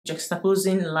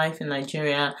juxtaposing life in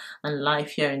Nigeria and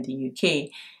life here in the UK.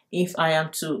 If I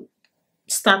am to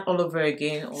start all over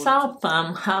again, Sup,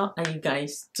 how are you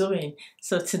guys doing?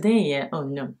 So today, yeah, oh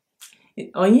no,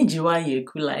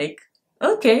 like,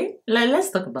 okay,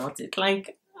 let's talk about it.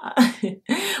 Like,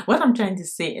 what I'm trying to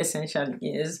say essentially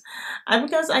is,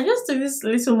 because I just took this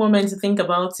little moment to think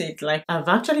about it. Like, I've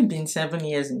actually been 7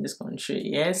 years in this country.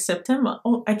 Yes, September.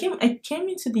 Oh, I came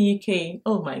into the UK.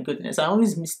 Oh my goodness, I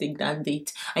always mistake that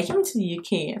date. I came into the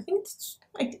UK. I think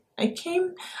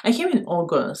I came in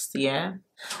August. Yeah,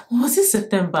 or was it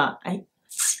September?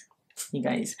 You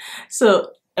guys.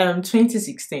 So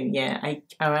 2016, yeah, I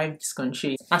arrived this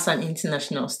country as an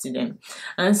international student,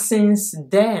 and since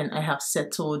then I have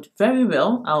settled very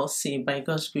well, I'll say, by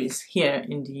God's grace, here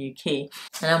in the UK,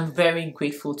 and I'm very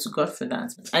grateful to God for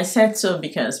that. I said so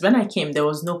because when I came, there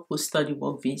was no post-study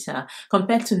work visa,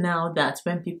 compared to now that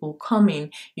when people come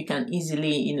in, you can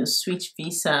easily, switch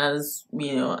visas,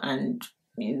 and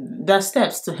there are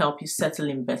steps to help you settle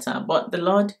in better. But the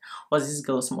Lord was this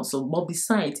girl's muscle. But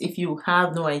besides, if you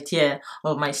have no idea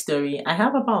of my story, I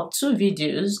have about 2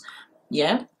 videos,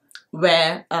 yeah,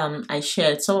 where I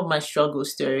shared some of my struggle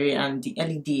story and the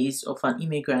early days of an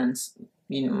immigrant,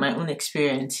 my own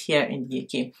experience here in the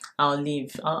UK. I'll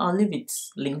leave it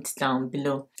linked down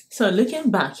below. So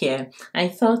looking back here, I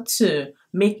thought to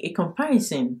make a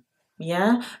comparison,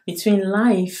 yeah, between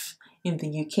life in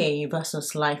the UK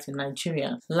versus life in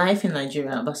Nigeria. Life in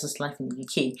Nigeria versus life in the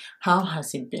UK. How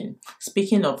has it been?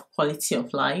 Speaking of quality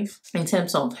of life, in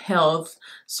terms of health,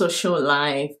 social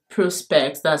life,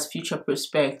 prospects, that's future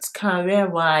prospects,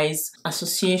 career-wise,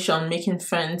 association, making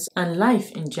friends, and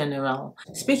life in general.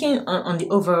 Speaking on the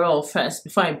overall first,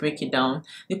 before I break it down,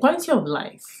 the quality of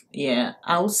life, yeah,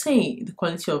 I would say the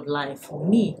quality of life for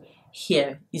me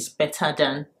here is better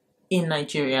than in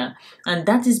Nigeria. And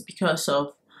that is because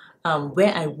of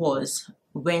where I was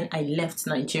when I left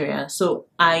Nigeria. So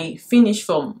I finished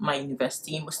from my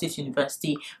university, Imo State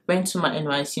University, went to my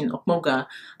NYSC in Okmoga,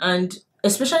 and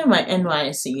especially my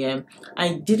NYSC,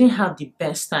 I didn't have the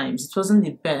best times. It wasn't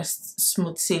the best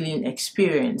smooth sailing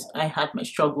experience. I had my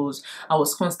struggles. I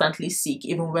was constantly sick,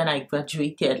 even when I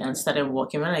graduated and started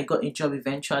working. When I got a job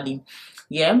eventually,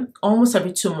 yeah, almost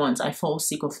every 2 months I fall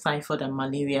sick of typhoid and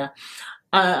malaria.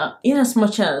 In as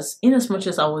much as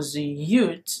I was a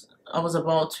youth, I was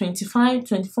about 25,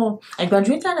 24. I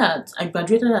graduated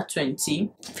at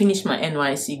 20, finished my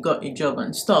NYC, got a job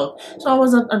and stuff. So I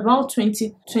was at about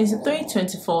 20, 23,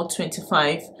 24,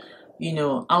 25,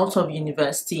 out of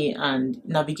university and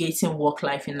navigating work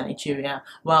life in Nigeria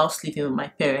whilst living with my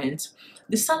parents.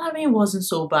 The salary wasn't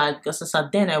so bad because as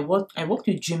at then I worked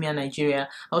with Jumia Nigeria.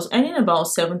 I was earning about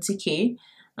 70K,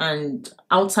 and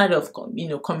outside of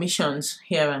commissions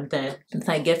here and there that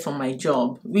I get from my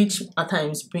job, which at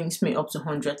times brings me up to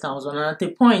 100,000. And at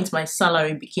the point my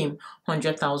salary became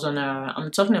 100,000 naira.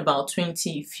 I'm talking about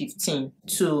 2015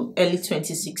 to early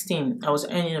 2016. I was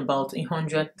earning about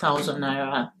 100,000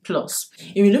 naira plus.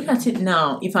 If you look at it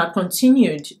now, if I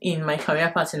continued in my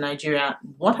career path in Nigeria,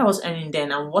 what I was earning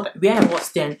then and where I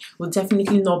was then would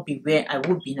definitely not be where I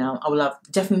would be now. I would have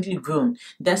definitely grown,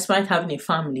 despite having a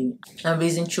family and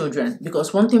raising children,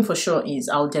 because one thing for sure is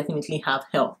I'll definitely have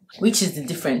help, which is the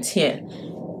difference here.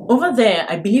 Over there,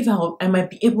 I believe I might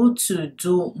be able to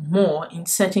do more in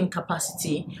certain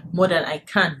capacity, more than I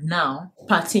can now,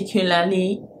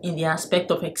 particularly in the aspect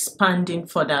of expanding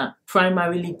further,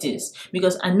 primarily this.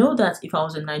 Because I know that if I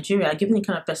was in Nigeria, given the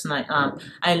kind of person I am,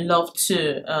 I love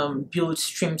to build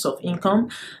streams of income.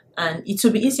 And it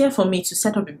will be easier for me to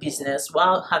set up a business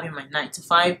while having my 9 to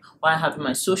 5, while having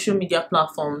my social media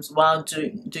platforms, while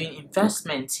doing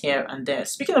investments here and there.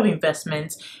 Speaking of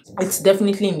investments, it's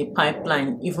definitely in the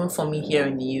pipeline, even for me here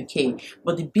in the UK.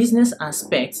 But the business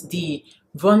aspect, the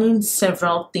running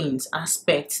several things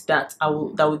aspect that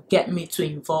would get me to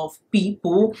involve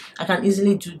people, I can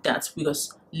easily do that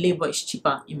because labor is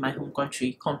cheaper in my home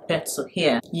country compared to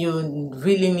here. You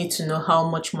really need to know how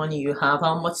much money you have,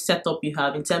 how much setup you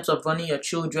have in terms of running your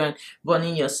children,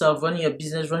 running yourself, running your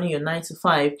business, running your 9 to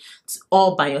 5,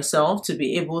 all by yourself to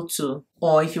be able to.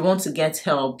 Or if you want to get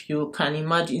help, you can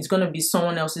imagine it's going to be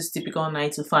someone else's typical 9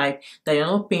 to 5 that you're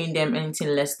not paying them anything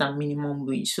less than minimum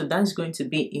wage. So that's going to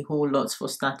be a whole lot for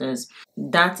starters.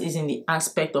 That is in the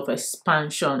aspect of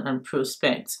expansion and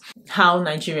prospects. How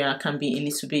Nigeria can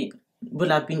be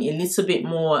would have been a little bit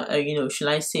more, should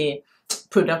I say,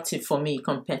 productive for me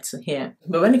compared to here.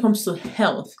 But when it comes to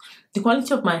health, the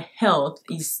quality of my health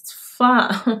is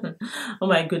far oh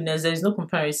my goodness, there is no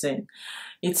comparison.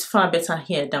 It's far better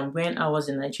here than when I was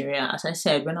in Nigeria. As I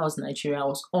said, when I was in Nigeria, I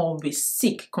was always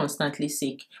sick, constantly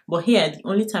sick. But here, the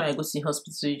only time I go to the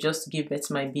hospital is just to give birth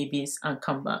to my babies and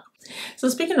come back. So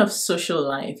speaking of social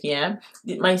life, yeah,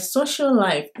 my social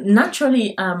life,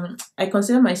 naturally, I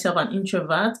consider myself an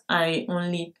introvert. I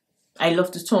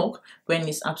love to talk when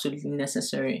it's absolutely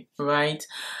necessary, right?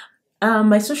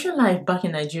 My social life back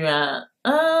in Nigeria,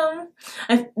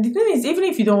 the thing is, even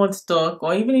if you don't want to talk,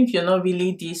 or even if you're not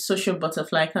really the social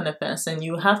butterfly kind of person,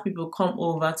 you have people come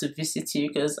over to visit you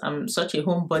because I'm such a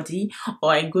homebody,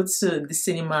 or I go to the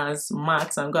cinemas,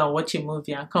 max, and go and watch a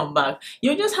movie and come back.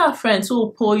 You just have friends who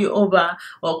will pull you over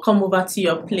or come over to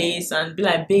your place and be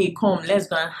like, babe, come, let's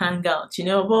go and hang out, you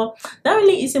know. But that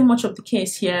really isn't much of the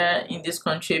case here in this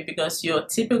country, because your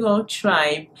typical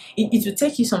tribe, it will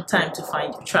take you some time to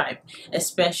find a tribe,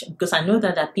 especially because I know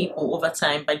that there are people over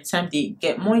time, by the time they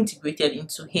get more integrated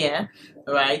into here,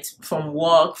 right, from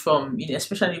work, from, you know,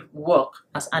 especially work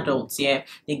as adults, yeah,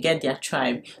 they get their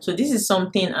tribe. So this is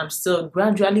something I'm still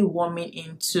gradually warming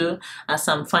into as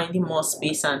I'm finding more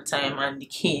space and time, and the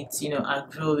kids, you know, are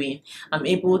growing. I'm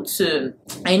able to,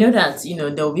 I know that, you know,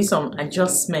 there will be some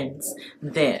adjustments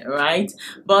there, right?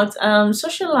 But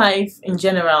social life in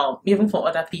general, even for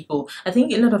other people, I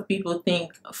think a lot of people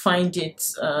find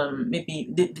it maybe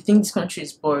they think this country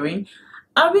is boring.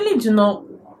 I really do not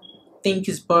think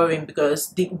it's boring,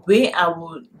 because the way I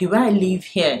live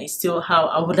here is still how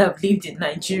I would have lived in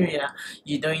Nigeria,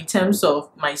 you know, in terms of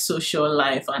my social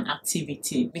life and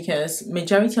activity. Because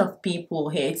majority of people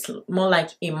here, it's more like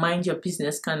a mind your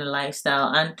business kind of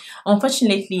lifestyle, and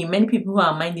unfortunately many people who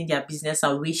are minding their business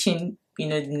are wishing, you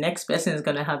know, the next person is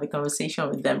going to have a conversation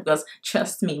with them, because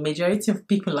trust me, majority of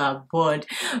people are bored.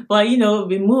 But you know,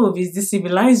 we move, it's the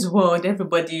civilized world,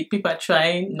 people are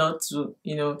trying not to,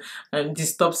 you know,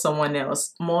 disturb someone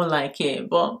else, more like it.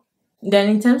 But then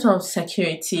in terms of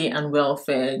security and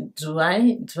welfare, do I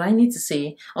need to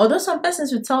say, although some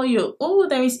persons will tell you, oh,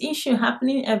 there is issue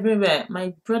happening everywhere,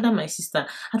 my brother, my sister,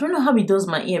 I don't know how it does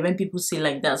my ear when people say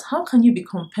like that. How can you be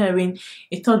comparing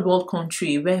a third world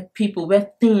country where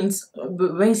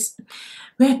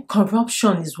where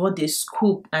corruption is what they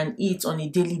scoop and eat on a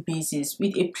daily basis,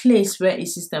 with a place where a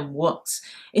system works,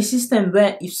 a system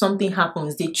where if something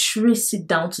happens, they trace it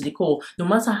down to the core, no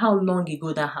matter how long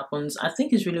ago that happens? I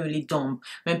think it's really, really dumb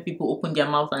when people open their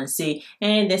mouth and say,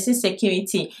 there's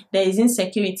insecurity, there is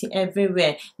insecurity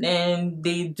everywhere, and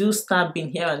they do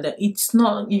stabbing here and there. It's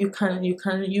not,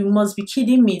 you must be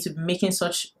kidding me to be making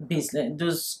such business,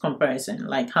 those comparison.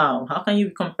 Like how can you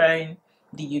be comparing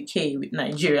the UK with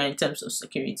Nigeria in terms of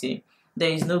security?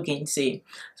 There is no gainsay.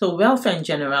 So welfare in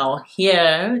general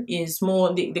here is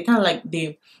more, they kind of like,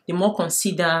 they more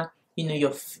consider, you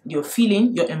know, your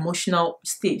feeling, your emotional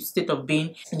state of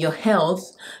being, your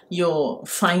health, your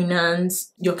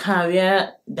finance, your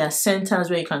career. There are centers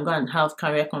where you can go and have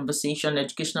career conversation,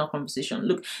 educational conversation.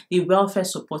 Look, the welfare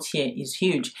support here is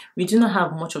huge. We do not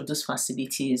have much of those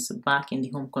facilities back in the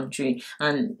home country,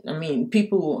 and I mean,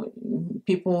 people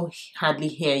hardly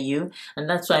hear you, and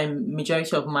that's why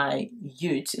majority of my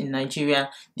youth in Nigeria,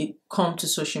 they come to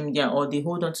social media, or they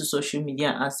hold on to social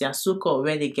media as their so-called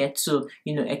where they get to,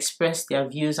 you know, express their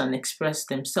views and express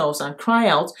themselves and cry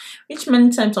out, which many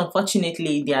times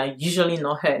unfortunately they are usually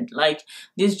not heard. Like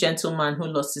this gentleman who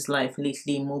lost his life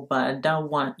lately, Mobile, that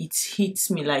one, it hits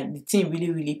me, like the thing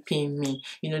really, really pain me.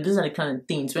 You know, those are the kind of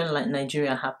things when like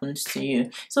Nigeria happens to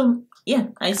you. So yeah,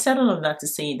 I said all of that to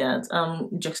say that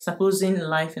juxtaposing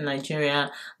life in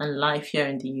Nigeria and life here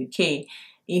in the UK,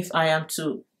 if I am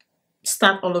to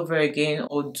start all over again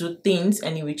or do things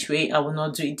any which way, I will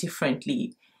not do it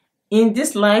differently. In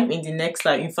this life, in the next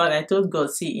life, in fact, I told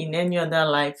God, see, in any other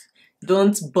life,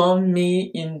 don't bomb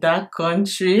me in that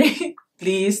country.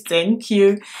 Please, thank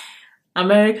you.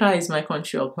 America is my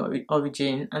country of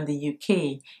origin, and the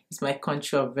UK is my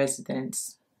country of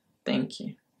residence. Thank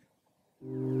you.